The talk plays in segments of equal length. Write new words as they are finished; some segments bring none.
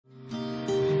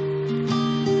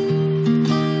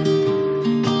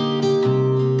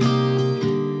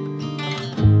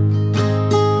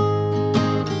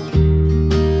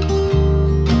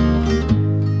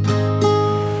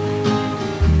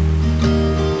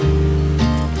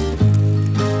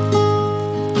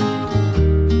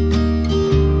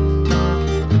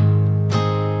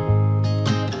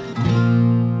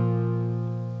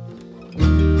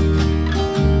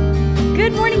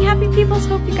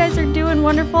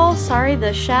wonderful? Sorry,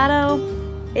 the shadow.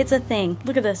 It's a thing.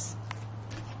 Look at this.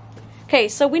 Okay,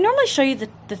 so we normally show you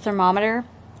the thermometer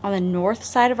on the north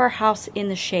side of our house in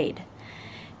the shade,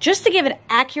 just to give an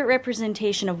accurate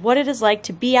representation of what it is like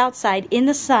to be outside in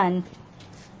the sun.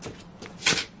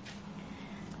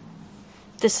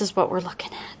 This is what we're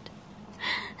looking at.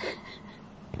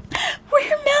 We're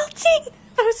melting.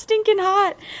 So stinking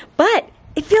hot, but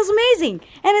it feels amazing,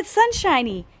 and it's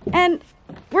sunshiny, and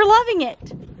we're loving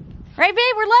it. Right,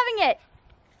 babe? We're loving it.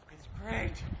 It's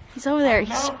great. He's over there.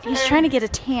 He's trying to get a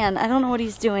tan. I don't know what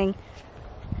he's doing.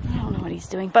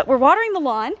 But we're watering the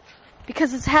lawn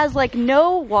because it has like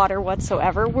no water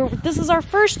whatsoever. This is our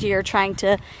first year trying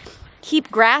to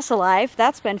keep grass alive.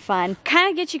 That's been fun.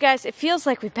 Kind of get you guys, it feels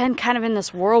like we've been kind of in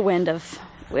this whirlwind of,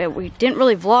 we didn't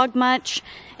really vlog much,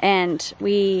 and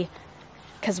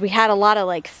because we had a lot of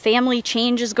like family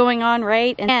changes going on,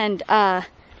 right? And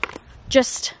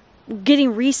just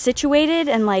getting resituated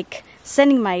and like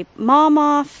sending my mom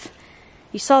off.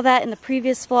 You saw that in the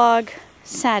previous vlog.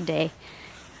 Sad day.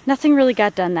 Nothing really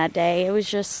got done that day. It was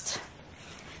just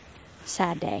a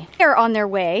sad day. They're on their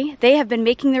way. They have been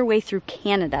making their way through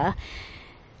Canada.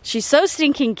 She's so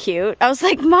stinking cute. I was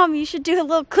like, Mom, you should do a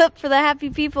little clip for the Happy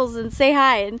Peoples and say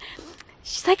hi. And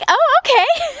she's like, oh,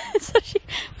 okay. So she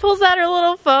pulls out her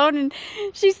little phone and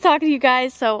she's talking to you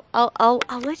guys. So I'll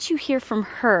let you hear from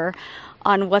her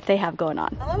on what they have going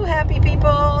on. Hello, Happy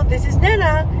People. This is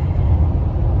Nana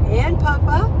and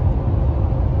Papa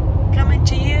coming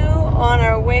to you on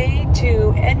our way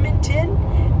to Edmonton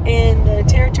in the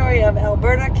territory of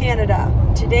Alberta, Canada.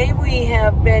 Today we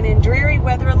have been in dreary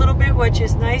weather a little bit, which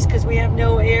is nice because we have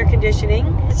no air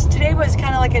conditioning. Today was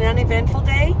kind of like an uneventful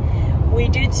day. We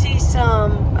did see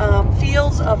some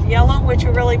fields of yellow, which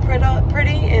were really pretty,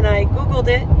 and I Googled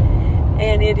it,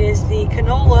 and it is the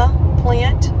canola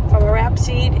plant from a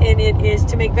rapeseed, and it is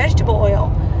to make vegetable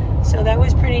oil. So that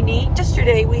was pretty neat.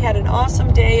 Yesterday we had an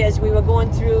awesome day as we were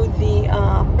going through the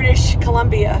British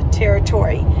Columbia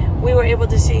territory. We were able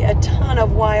to see a ton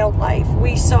of wildlife.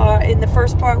 We saw, in the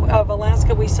first part of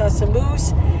Alaska, we saw some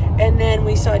moose, and then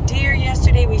we saw deer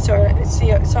yesterday. We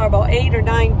saw about 8 or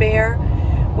 9 bear.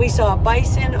 We saw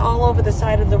bison all over the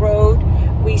side of the road.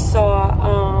 We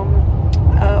saw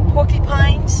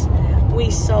porcupines. We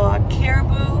saw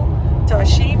caribou, saw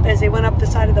sheep as they went up the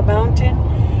side of the mountain.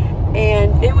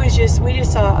 And it was just, we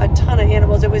just saw a ton of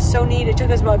animals. It was so neat. It took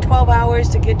us about 12 hours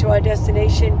to get to our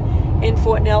destination in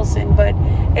Fort Nelson, but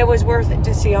it was worth it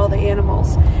to see all the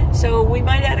animals. So we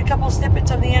might add a couple snippets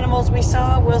of the animals we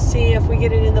saw. We'll see if we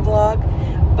get it in the vlog.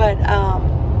 But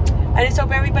I just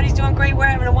hope everybody's doing great. We're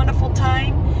having a wonderful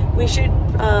time. We should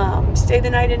stay the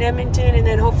night in Edmonton and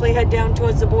then hopefully head down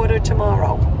towards the border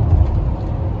tomorrow.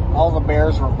 All the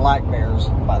bears were black bears,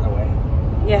 by the way.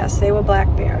 Yes, they were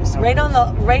black bears. Right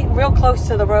real close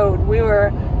to the road. We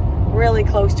were really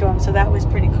close to them, so that was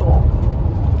pretty cool.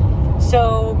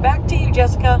 So back to you,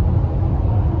 Jessica.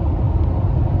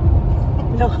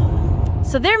 No.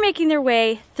 So they're making their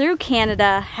way through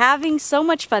Canada, having so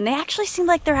much fun. They actually seem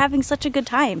like they're having such a good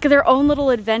time. Their own little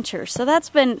adventure. So that's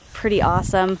been pretty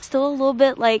awesome. Still a little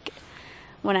bit like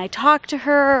when I talk to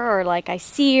her, or like I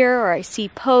see her, or I see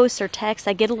posts or texts,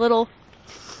 I get a little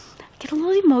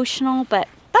emotional, but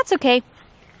that's okay.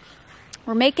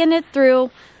 We're making it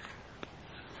through.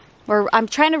 I'm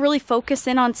trying to really focus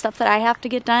in on stuff that I have to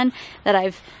get done, that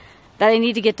I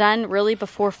need to get done really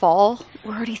before fall.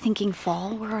 We're already thinking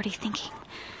fall. We're already thinking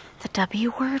the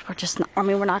W word. We're just not, I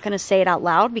mean, we're not going to say it out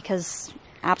loud because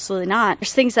absolutely not.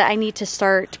 There's things that I need to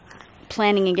start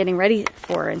planning and getting ready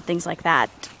for and things like that.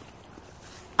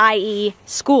 i.e.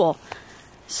 school.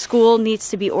 School needs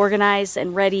to be organized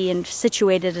and ready and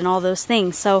situated and all those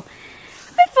things. So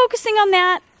I've been focusing on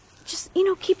that. Just, you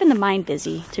know, keeping the mind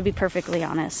busy, to be perfectly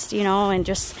honest, you know, and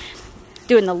just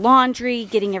doing the laundry,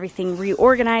 getting everything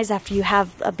reorganized after you have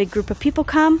a big group of people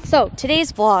come. So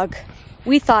today's vlog,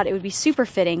 we thought it would be super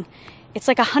fitting. It's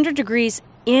like 100 degrees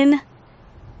in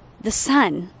the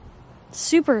sun.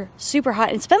 Super, super hot.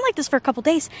 And it's been like this for a couple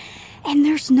days and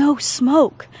there's no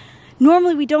smoke.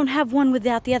 Normally we don't have one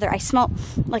without the other. I smelled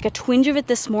like a twinge of it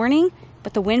this morning,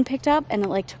 but the wind picked up and it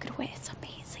like took it away. It's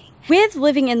amazing. With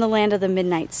living in the land of the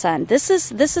midnight sun, this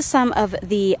is some of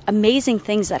the amazing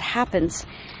things that happens.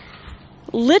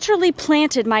 Literally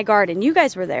planted my garden. You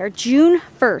guys were there. June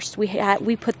 1st,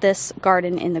 we put this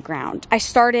garden in the ground. I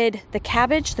started the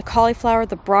cabbage, the cauliflower,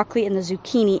 the broccoli, and the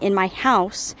zucchini in my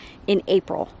house in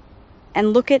April.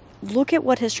 And look at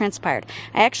what has transpired.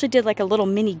 I actually did like a little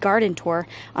mini garden tour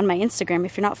on my Instagram.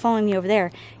 If you're not following me over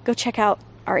there, go check out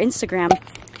our Instagram.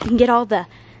 You can get all the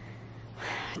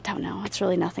don't know. It's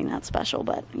really nothing that special,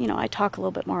 but you know, I talk a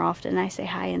little bit more often. I say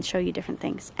hi and show you different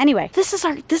things. Anyway, this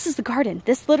is the garden.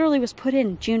 This literally was put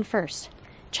in June 1st.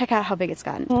 Check out how big it's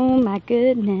gotten. Oh my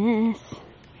goodness.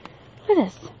 Look at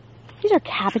this. These are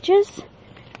cabbages.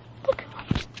 Look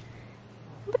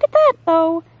at that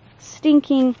though.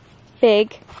 Stinking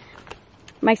big.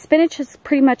 My spinach is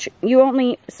pretty much,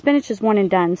 spinach is one and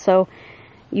done. So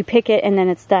you pick it and then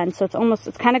it's done. So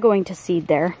it's kind of going to seed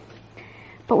there.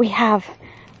 But we have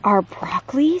our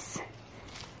broccolis.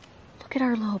 Look at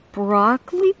our little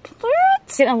broccoli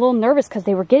plants. Getting a little nervous because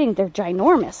they're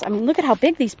ginormous. I mean, look at how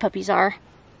big these puppies are.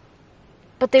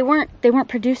 But they weren't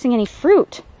producing any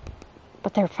fruit.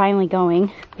 But they're finally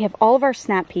going. We have all of our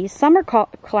snap peas. Some are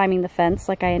climbing the fence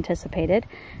like I anticipated.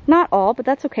 Not all, but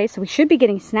that's okay. So we should be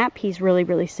getting snap peas really,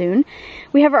 really soon.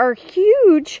 We have our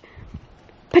huge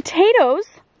potatoes.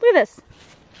 Look at this.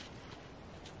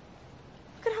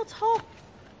 Look at how tall.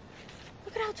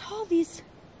 Look at how tall these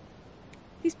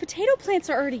potato plants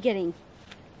are already getting.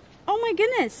 Oh my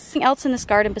goodness. Something else in this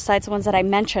garden besides the ones that I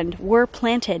mentioned were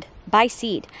planted by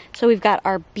seed. So we've got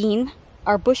our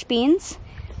bush beans.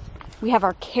 We have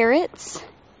our carrots.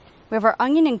 We have our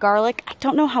onion and garlic. I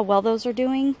don't know how well those are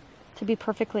doing, to be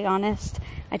perfectly honest.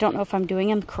 I don't know if I'm doing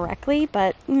them correctly,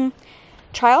 but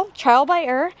trial by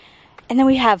error. And then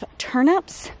we have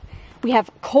turnips. We have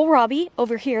kohlrabi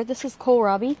over here. This is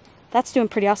kohlrabi. That's doing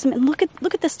pretty awesome. And look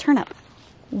at this turnip.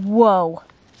 Whoa.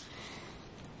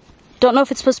 Don't know if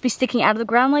it's supposed to be sticking out of the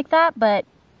ground like that, but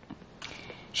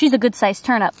she's a good sized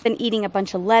turnip. Been eating a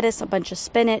bunch of lettuce, a bunch of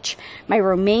spinach. My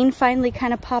romaine finally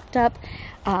kind of popped up.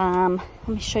 Let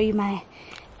me show you my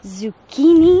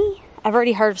zucchini. I've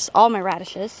already harvested all my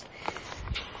radishes.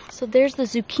 So there's the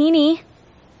zucchini.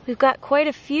 We've got quite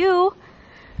a few.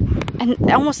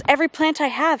 And almost every plant I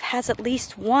have has at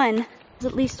least one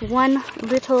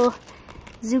little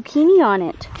zucchini on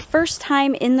it. First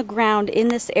time in the ground in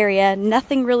this area.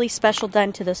 Nothing really special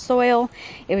done to the soil.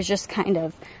 It was just kind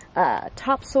of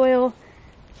topsoil.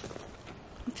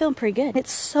 I'm feeling pretty good.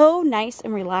 It's so nice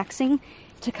and relaxing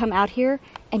to come out here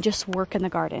and just work in the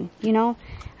garden. You know,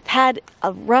 I've had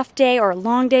a rough day or a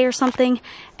long day or something,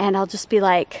 and I'll just be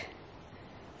like,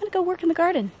 I'm gonna go work in the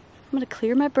garden. I'm gonna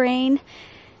clear my brain,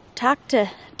 talk to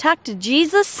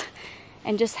Jesus,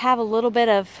 and just have a little bit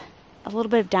of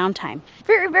downtime.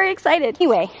 Very, very excited.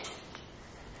 Anyway,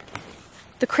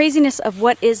 the craziness of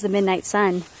what is the midnight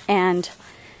sun and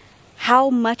how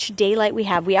much daylight we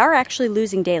have. We are actually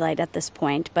losing daylight at this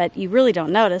point, but you really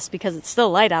don't notice because it's still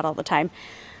light out all the time.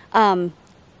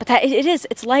 But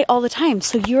it's light all the time.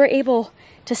 So you're able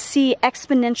to see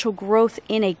exponential growth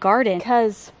in a garden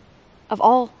because of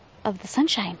all of the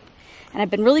sunshine. And I've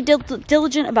been really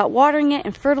diligent about watering it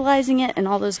and fertilizing it and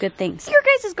all those good things. Your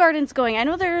guys' garden's going. I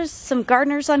know there's some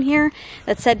gardeners on here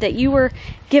that said that you were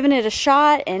giving it a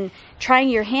shot and trying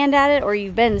your hand at it, or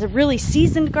you've been a really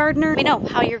seasoned gardener. Let me know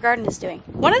how your garden is doing.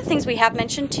 One of the things we have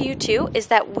mentioned to you too is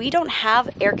that we don't have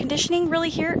air conditioning really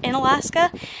here in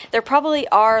Alaska. There probably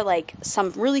are like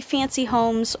some really fancy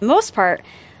homes. Most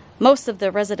of the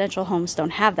residential homes don't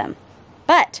have them.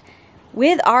 But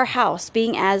with our house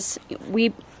being as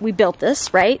we built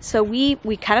this, right? So we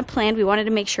kind of planned, we wanted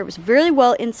to make sure it was very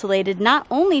well insulated, not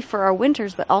only for our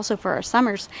winters, but also for our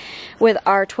summers with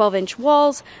our 12-inch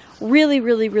walls, really,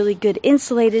 really, really good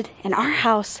insulated. And our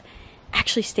house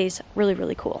actually stays really,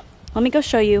 really cool. Let me go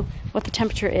show you what the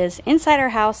temperature is inside our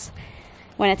house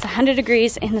when it's 100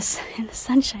 degrees in the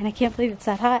sunshine. I can't believe it's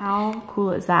that hot. How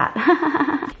cool is that?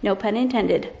 No pun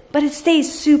intended. But it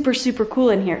stays super, super cool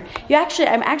in here.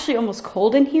 I'm actually almost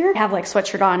cold in here. I have like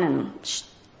sweatshirt on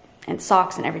and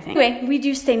socks and everything. Anyway, we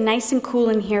do stay nice and cool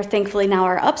in here, thankfully. Now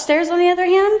our upstairs, on the other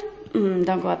hand,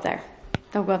 don't go up there.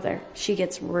 Don't go up there. She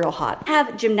gets real hot. I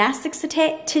have gymnastics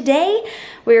today.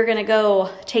 We're gonna go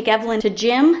take Evelyn to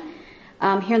gym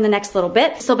here in the next little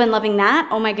bit. Still been loving that.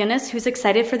 Oh my goodness, who's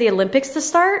excited for the Olympics to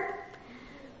start?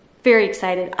 Very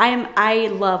excited. I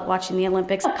love watching the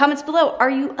Olympics. Comments below, are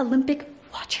you Olympic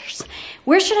watchers?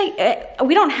 Where should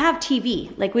we don't have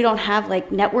TV. Like we don't have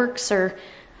like networks or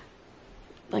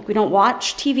like we don't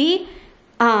watch TV.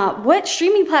 What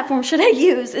streaming platform should I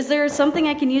use? Is there something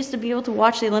I can use to be able to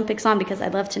watch the Olympics on? Because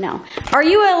I'd love to know. Are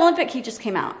you an Olympic? He just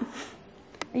came out.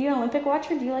 Are you an Olympic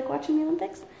watcher? Do you like watching the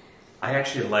Olympics? I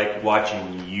actually like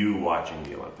watching you watching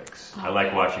the Olympics. I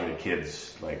like watching the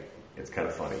kids. Like, it's kind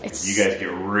of funny. You guys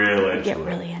get real into it. Get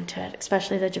really into it,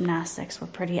 especially the gymnastics. We're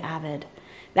pretty avid.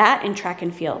 That and track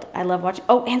and field. I love watching.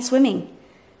 Oh, and swimming.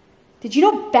 Did you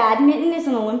know badminton is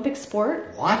an Olympic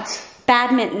sport? What?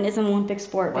 Badminton is an Olympic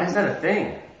sport. Why is that a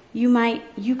thing?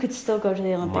 You could still go to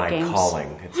the Olympic Games. My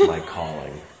calling. It's my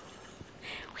calling.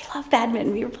 We love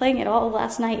badminton. We were playing it all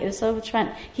last night. It was so much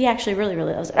fun. He actually really,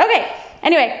 really loves it. Okay,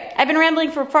 anyway, I've been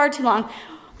rambling for far too long.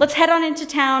 Let's head on into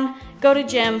town, go to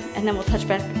gym, and then we'll touch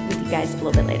back with you guys a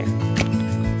little bit later.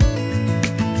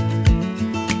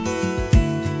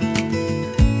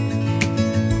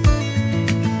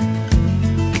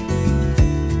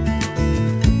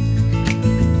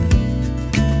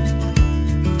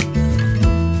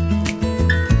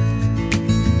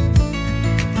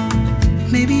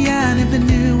 Maybe I never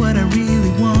knew what I really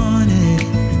wanted,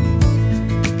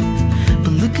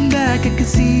 but looking back I can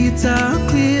see it's all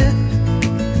clear.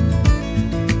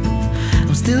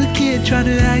 I'm still a kid trying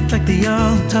to act like they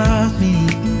all taught me,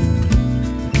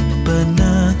 but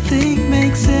nothing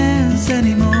makes sense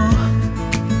anymore.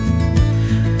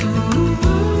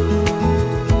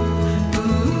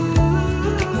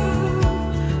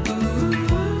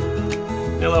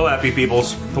 Hello, happy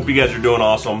peoples. Hope you guys are doing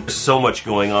awesome. There's so much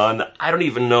going on. I don't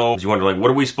even know. You wonder, like, what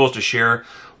are we supposed to share?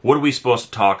 What are we supposed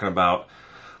to talk about?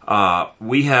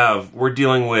 We're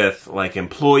dealing with like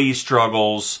employee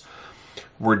struggles.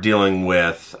 We're dealing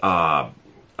with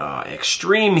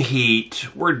extreme heat.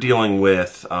 We're dealing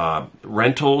with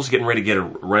rentals. Getting ready to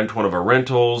rent one of our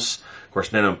rentals. Of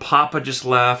course, Nana and Papa just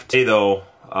left. Hey, though.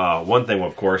 One thing,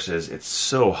 of course, is it's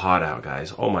so hot out,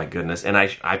 guys. Oh my goodness! And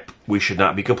we should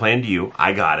not be complaining to you.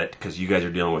 I got it because you guys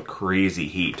are dealing with crazy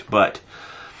heat. But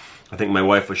I think my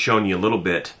wife was showing you a little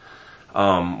bit.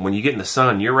 When you get in the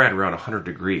sun, you're right around 100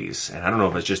 degrees, and I don't know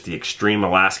if it's just the extreme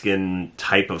Alaskan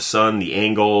type of sun, the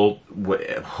angle.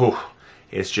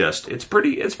 It's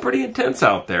pretty intense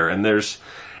out there, and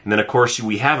then, of course,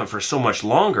 we have it for so much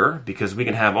longer because we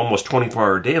can have almost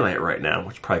 24-hour daylight right now,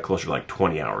 which is probably closer to like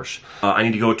 20 hours. I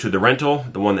need to go to the rental,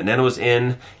 the one that Nana was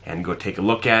in, and go take a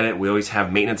look at it. We always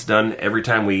have maintenance done every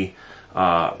time we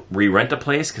re-rent a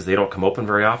place because they don't come open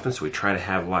very often, so we try to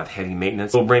have a lot of heavy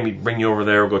maintenance. We'll bring you over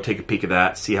there, we'll go take a peek at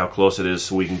that, see how close it is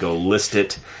so we can go list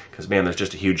it, because man, there's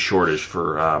just a huge shortage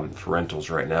for rentals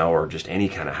right now, or just any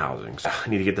kind of housing. So I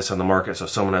need to get this on the market so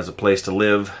someone has a place to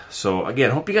live. So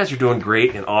again, hope you guys are doing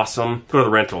great and awesome. Go to the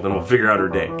rental, then we'll figure out our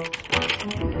day.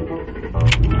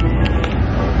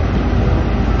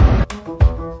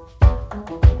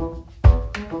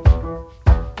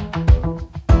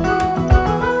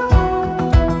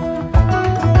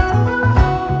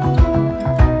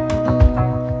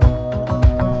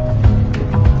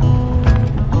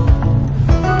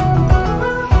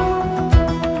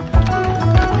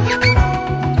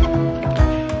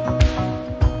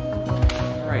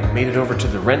 Made it over to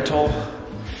the rental,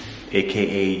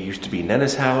 aka used to be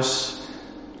Nana's house.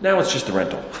 Now it's just the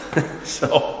rental.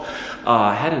 So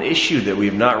I had an issue that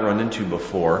we've not run into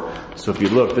before. So if you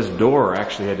look, this door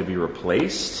actually had to be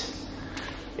replaced,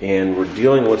 and we're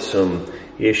dealing with some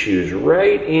issues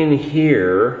right in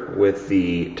here with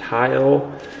the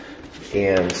tile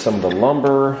and some of the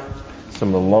lumber.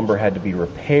 Some of the lumber had to be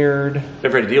repaired.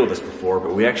 Never had to deal with this before,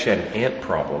 but we actually had an ant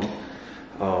problem.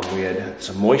 We had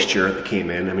some moisture that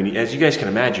came in. I mean, as you guys can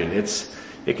imagine,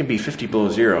 it can be 50 below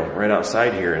zero right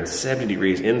outside here and 70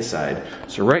 degrees inside.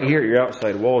 So right here at your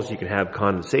outside walls, you can have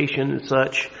condensation and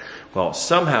such. Well,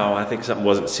 somehow I think something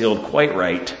wasn't sealed quite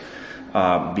right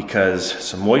because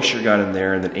some moisture got in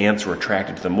there, and then ants were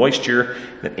attracted to the moisture.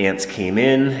 The ants came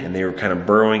in and they were kind of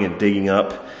burrowing and digging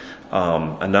up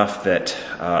enough that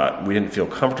we didn't feel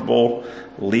comfortable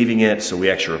leaving it, so we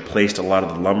actually replaced a lot of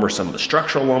the lumber, some of the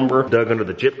structural lumber, dug under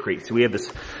the gypcrete. So we have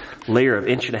this layer of 1.5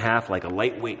 inches, like a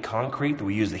lightweight concrete that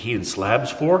we use the heated slabs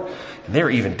for, and they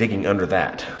were even digging under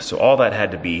that. So all that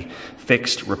had to be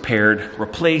fixed, repaired,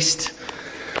 replaced,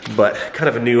 but kind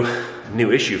of a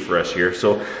new issue for us here.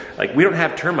 So like, we don't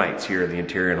have termites here in the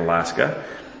interior in Alaska,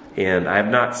 and I have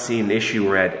not seen an issue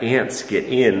where I had ants get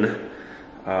in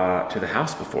to the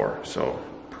house before. So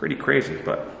pretty crazy,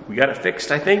 but we got it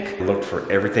fixed, I think. I looked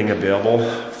for everything available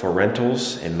for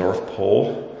rentals in North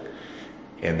Pole,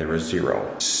 and there was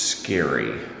zero.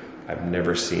 Scary. I've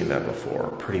never seen that before.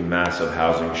 Pretty massive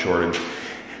housing shortage.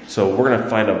 So we're gonna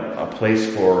find a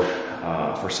place for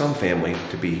some family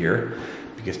to be here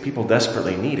because people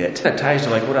desperately need it. That ties to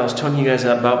like what I was telling you guys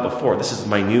about before. This is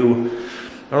my new,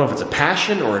 I don't know if it's a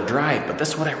passion or a drive, but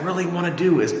that's what I really wanna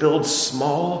do, is build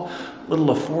small,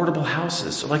 little affordable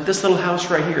houses. So like this little house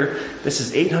right here, this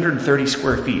is 830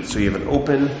 square feet. So you have an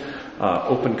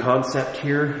open concept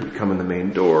here. You come in the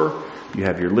main door, you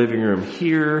have your living room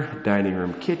here, dining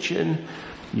room, kitchen.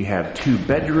 You have 2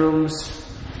 bedrooms.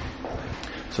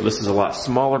 So this is a lot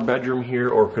smaller bedroom here,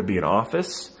 or it could be an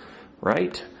office,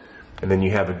 right? And then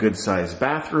you have a good sized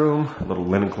bathroom, a little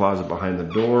linen closet behind the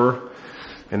door,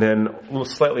 and then a little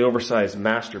slightly oversized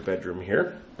master bedroom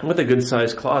here with a good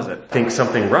sized closet. I think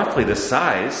something roughly this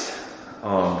size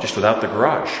just without the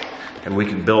garage. And we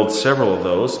could build several of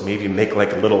those, maybe make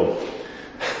like a little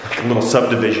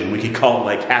subdivision. We could call it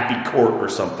like Happy Court or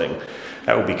something.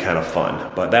 That would be kind of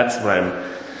fun. But that's what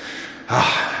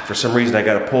for some reason I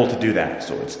got a pull to do that.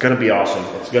 So it's gonna be awesome.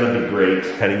 It's gonna be great.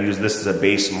 Kind of use this as a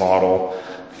base model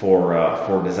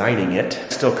for designing it.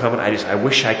 It's still coming. I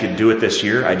wish I could do it this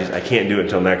year. I can't do it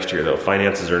until next year though.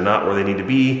 Finances are not where they need to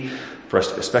be for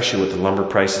us, especially with the lumber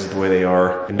prices the way they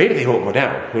are. And maybe they won't go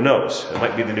down. Who knows? It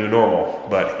might be the new normal.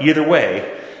 But either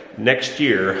way, next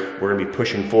year, we're gonna be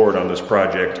pushing forward on this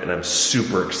project, and I'm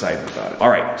super excited about it. All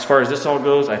right, as far as this all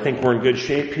goes, I think we're in good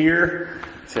shape here.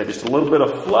 So just a little bit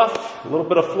of fluff, a little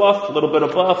bit of fluff, a little bit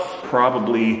of buff.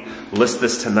 Probably list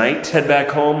this tonight, head back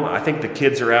home. I think the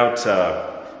kids are out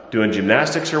doing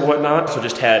gymnastics or whatnot, so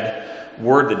just had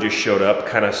word that just showed up,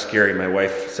 kind of scary. My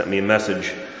wife sent me a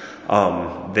message.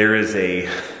 There is a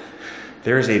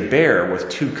bear with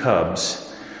 2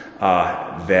 cubs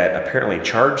that apparently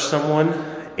charged someone,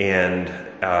 and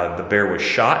the bear was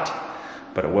shot,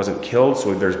 but it wasn't killed.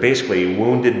 So there's basically a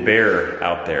wounded bear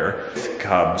out there with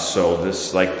cubs. So this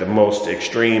is like the most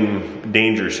extreme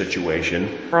danger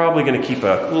situation. Probably gonna keep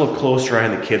a little closer eye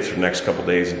on the kids for the next couple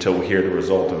days until we hear the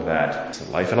result of that. It's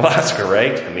life in Alaska,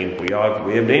 right? I mean, we have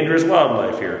dangerous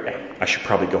wildlife here. I should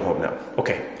probably go home now.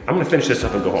 Okay, I'm gonna finish this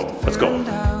up and go home. Let's go.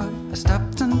 I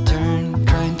stopped and turned,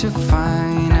 trying to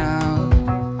find out.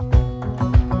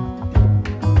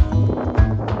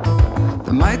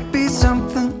 There might be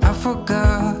something I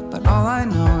forgot, but all I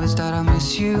know is that I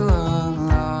miss you a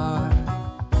lot.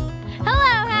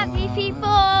 Hello, happy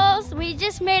peoples! We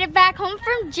just made it back home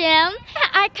from gym.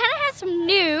 I kind of had some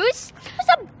news.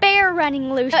 There's a bear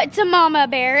running loose. It's a mama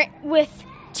bear with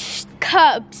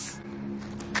cubs.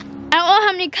 I don't know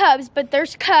how many cubs, but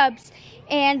there's cubs.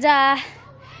 And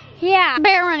yeah,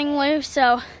 bear running loose,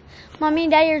 so mommy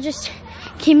and daddy are just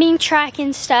keeping track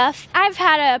and stuff. I've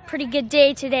had a pretty good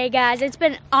day today, guys. It's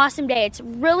been an awesome day. It's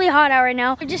really hot out right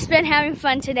now. We've just been having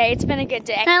fun today. It's been a good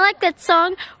day. And I like that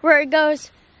song where it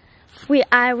goes,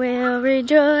 I will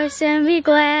rejoice and be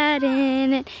glad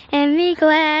in it, and be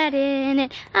glad in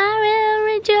it. I will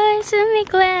rejoice and be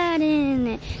glad in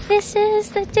it. This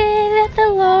is the day that the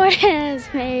Lord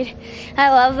has made. I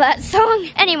love that song.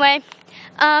 Anyway,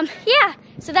 yeah,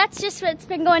 so that's just what's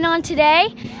been going on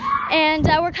today. And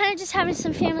we're kind of just having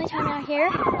some family time out here,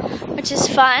 which is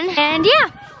fun. And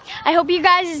yeah, I hope you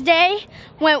guys' day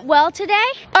went well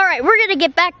today. All right, we're gonna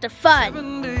get back to fun.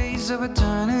 7 days of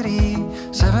eternity,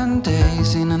 7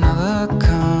 days in another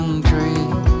country.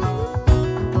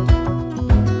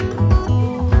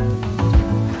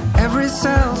 Every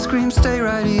cell screams, stay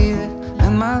right here,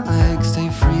 and my legs, they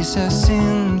freeze us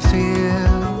in fear.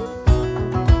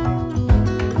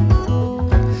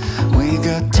 We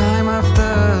got time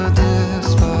after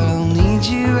this, but I'll need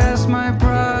you as my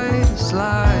brightest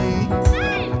light.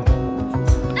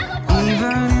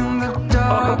 Even in the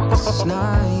darkest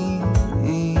night,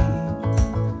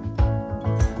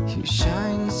 you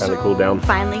shine so. Finally cooled down.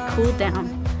 Finally cooled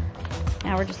down.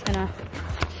 Now we're just gonna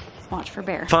watch for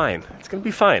bear. Fine. It's gonna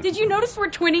be fine. Did you notice we're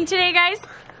twinning today, guys?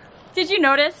 Did you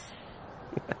notice?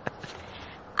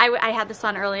 I had this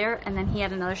on earlier, and then he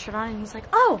had another shirt on, and he's like,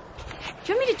 "Oh,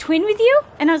 do you want me to twin with you?"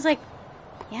 And I was like,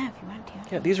 "Yeah, if you want to."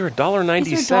 Yeah, these are $1.97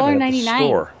 These are at the $1.99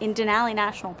 store. in Denali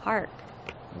National Park.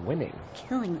 Winning.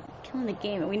 Killing the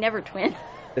game, and we never twin.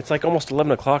 It's like almost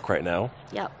 11 o'clock right now.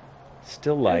 Yep.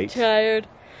 Still light. I'm tired.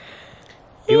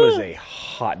 It was a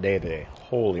hot day today.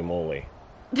 Holy moly.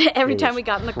 Every It time was we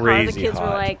got in the car, the crazy kids were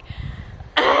hot. like,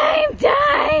 "I'm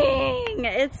dying!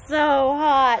 It's so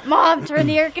hot. Mom, turn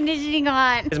the air conditioning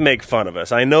on." Guys make fun of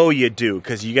us. I know you do,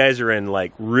 because you guys are in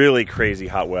like really crazy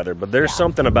hot weather, but there's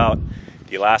something about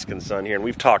the Alaskan sun here, and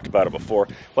we've talked about it before.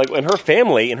 Like when her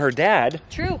family and her dad,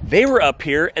 True. they were up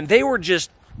here and they were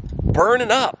just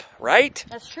burning up, right?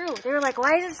 That's true. They were like,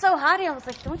 "Why is it so hot?" I was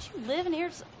like, "Don't you live in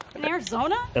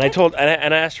Arizona?" And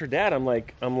I asked her dad, I'm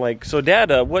like, so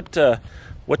Dad,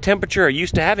 what temperature are you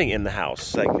used to having in the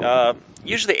house? Like,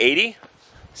 usually 80,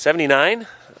 79.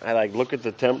 I like look at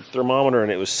the thermometer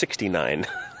and it was 69.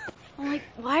 I'm like,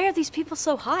 "Why are these people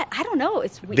so hot?" I don't know.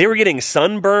 It's weird. They were getting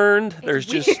sunburned. There's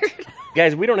weird. just,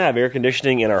 guys, we don't have air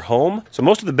conditioning in our home. So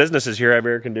most of the businesses here have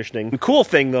air conditioning. The cool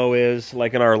thing though is,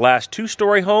 like in our last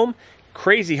 2-story home,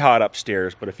 crazy hot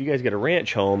upstairs. But if you guys get a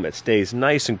ranch home, it stays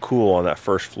nice and cool on that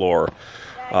first floor.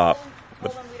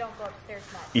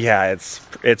 Yeah,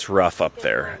 it's rough up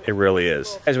there. It really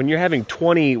is. Guys, when you're having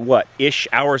 20-ish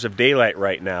hours of daylight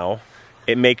right now,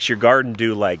 it makes your garden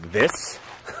do like this.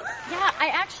 Yeah, I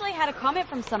actually had a comment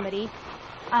from somebody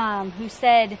who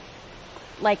said,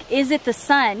 like, is it the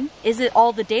sun? Is it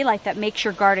all the daylight that makes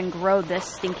your garden grow this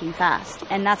stinking fast?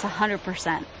 And that's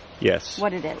 100% Yes.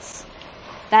 what it is.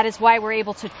 That is why we're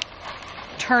able to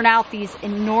turn out these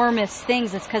enormous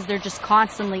things. It's because they're just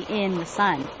constantly in the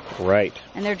sun. Right.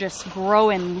 And they're just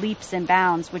growing leaps and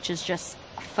bounds, which is just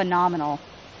phenomenal.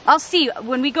 I'll see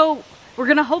when we go. We're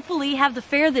gonna hopefully have the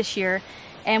fair this year,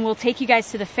 and we'll take you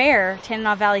guys to the fair,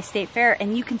 Tanana Valley State Fair,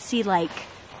 and you can see like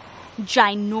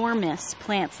ginormous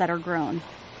plants that are grown,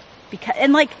 because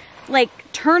and like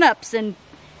turnips and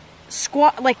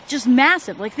like just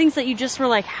massive, like things that you just were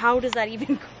like, how does that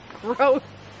even grow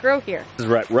here? This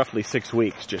is roughly 6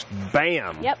 weeks, just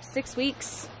bam. Yep, 6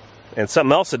 weeks. And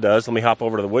something else it does, let me hop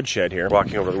over to the woodshed here.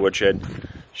 Walking over to the woodshed,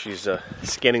 she's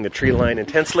scanning the tree line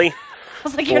intensely. I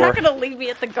was like, you're not gonna leave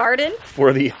me at the garden?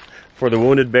 For the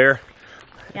wounded bear.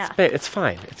 Yeah. It's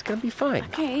fine. It's gonna be fine.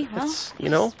 Okay, well, it's, you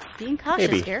know, being cautious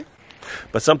maybe. here.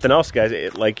 But something else,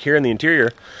 guys, like here in the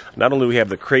interior, not only do we have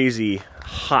the crazy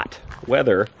hot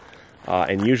weather,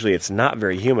 and usually it's not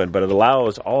very humid, but it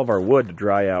allows all of our wood to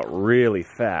dry out really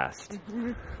fast.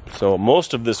 So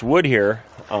most of this wood here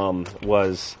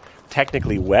was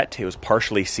technically wet. It was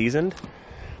partially seasoned.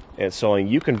 And so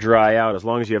you can dry out as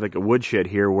long as you have like a woodshed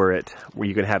here where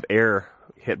you can have air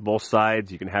hit both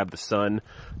sides. You can have the sun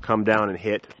come down and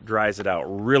hit, dries it out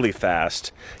really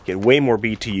fast, get way more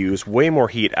BTUs, way more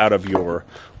heat out of your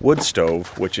wood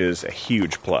stove, which is a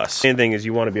huge plus. Main thing is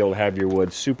you want to be able to have your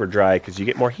wood super dry because you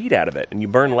get more heat out of it and you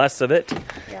burn less of it.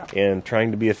 Yeah. And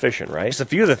trying to be efficient, right? Just a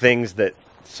few of the things that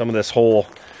some of this whole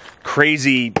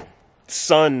crazy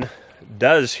sun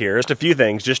does here. Just a few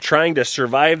things. Just trying to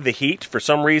survive the heat. For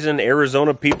some reason,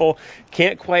 Arizona people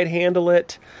can't quite handle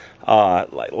it.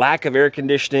 Like lack of air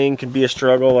conditioning can be a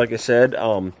struggle, like I said.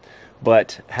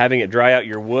 But having it dry out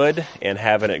your wood and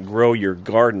having it grow your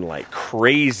garden like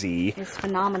crazy It's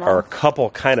phenomenal. are a couple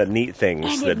kind of neat things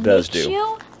and that it does makes do.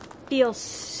 you feel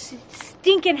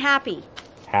stinking happy.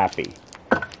 Happy.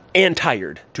 And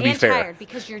tired, to be fair. Tired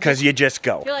because you just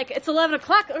go. You're like, it's 11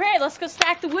 o'clock. All right, let's go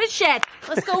stack the woodshed.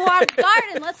 Let's go water the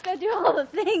garden. Let's go do all the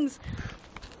things.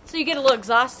 So you get a little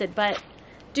exhausted, but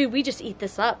dude, we just eat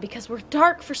this up because we're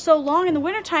dark for so long in the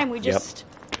wintertime. We just,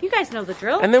 you guys know the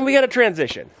drill. And then we got to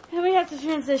transition. And we have to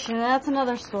transition, and that's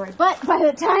another story. But by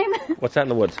the time... What's that in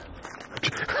the woods?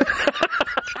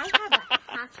 I have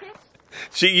a hatchet.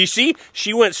 You see?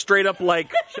 She went straight up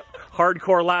like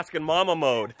hardcore Alaskan mama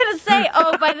mode. I'm going to say,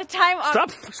 oh, by the time...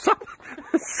 Stop.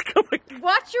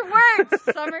 Watch your words,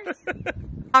 Summers.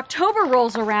 October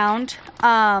rolls around,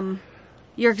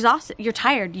 you're exhausted, you're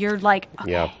tired, you're like,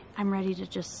 okay, yeah. I'm ready to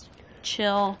just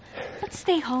chill. Let's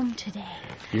stay home today.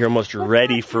 You're almost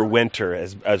ready for winter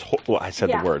well, I said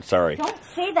the word, sorry. Don't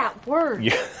say that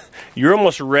word. You're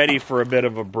almost ready for a bit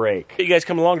of a break. You guys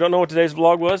come along, don't know what today's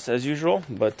vlog was, as usual,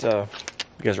 but you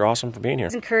guys are awesome for being here.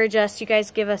 Encourage us, you guys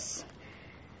give us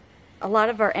a lot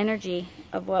of our energy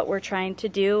of what we're trying to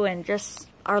do and just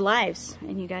our lives.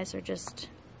 And you guys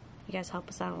help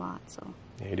us out a lot, so.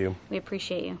 Yeah, you do. We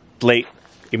appreciate you. It's late,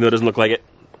 even though it doesn't look like it.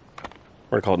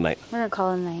 We're gonna call it a night. We're gonna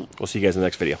call it a night. We'll see you guys in the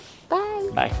next video. Bye.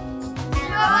 Bye.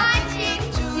 Bye.